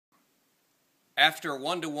After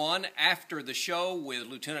 1-to-1, after the show with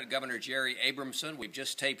Lieutenant Governor Jerry Abramson, we've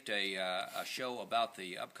just taped a show about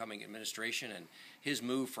the upcoming administration and his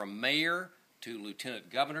move from mayor to lieutenant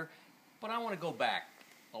governor. But I want to go back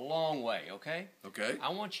a long way, okay? Okay. I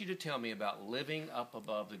want you to tell me about living up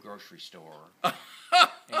above the grocery store and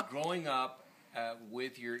growing up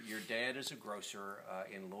with your dad as a grocer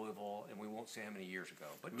in Louisville, and we won't say how many years ago,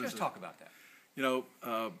 but just talk about that. You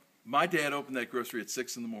know, my dad opened that grocery at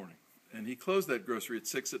 6 in the morning, and he closed that grocery at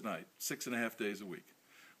 6 at night, 6.5 days a week.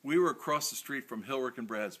 We were across the street from Hilrick and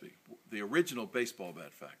Bradsby, the original baseball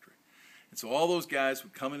bat factory. And so all those guys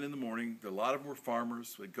would come in the morning. A lot of them were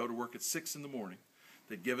farmers. They'd go to work at 6 in the morning.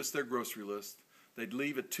 They'd give us their grocery list. They'd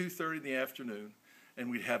leave at 2:30 in the afternoon,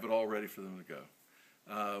 and we'd have it all ready for them to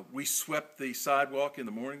go. We swept the sidewalk in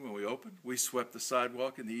the morning when we opened. We swept the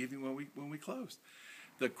sidewalk in the evening when we closed.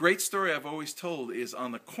 The great story I've always told is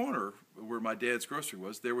on the corner where my dad's grocery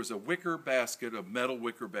was, there was a wicker basket, a metal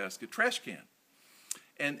wicker basket trash can.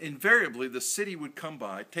 And invariably, the city would come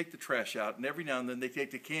by, take the trash out, and every now and then they'd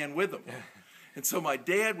take the can with them. And so my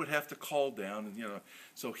dad would have to call down, and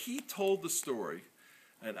so he told the story,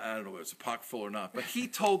 and I don't know if it was a pocket full or not, but he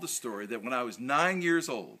told the story that when I was 9 years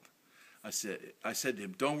old, I said to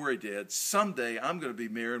him, "Don't worry, Dad, someday I'm going to be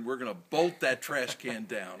mayor, and we're going to bolt that trash can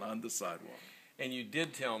down on the sidewalk." And you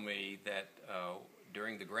did tell me that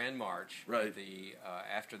during the Grand March, right,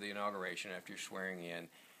 after the inauguration, after your swearing in,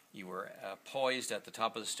 you were poised at the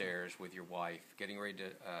top of the stairs with your wife, getting ready to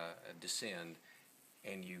descend,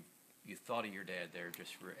 and you thought of your dad there,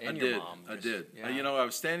 and your mom. I did. Yeah. I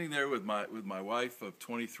was standing there with my wife of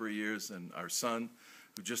 23 years and our son,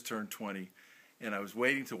 who just turned 20, and I was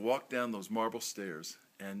waiting to walk down those marble stairs,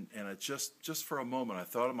 and I just for a moment, I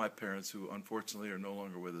thought of my parents, who unfortunately are no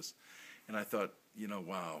longer with us, and I thought,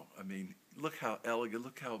 wow, I mean, look how elegant,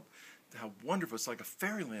 look how wonderful. It's like a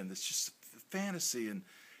fairyland. It's just fantasy,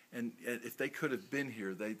 and if they could have been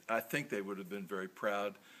here, I think they would have been very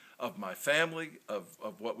proud of my family, of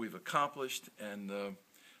what we've accomplished, and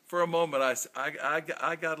for a moment,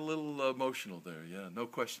 I got a little emotional there. Yeah, no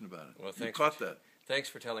question about it. Well, you caught that. Thanks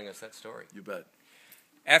for telling us that story. You bet.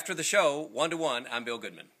 After the show, 1-to-1, I'm Bill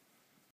Goodman.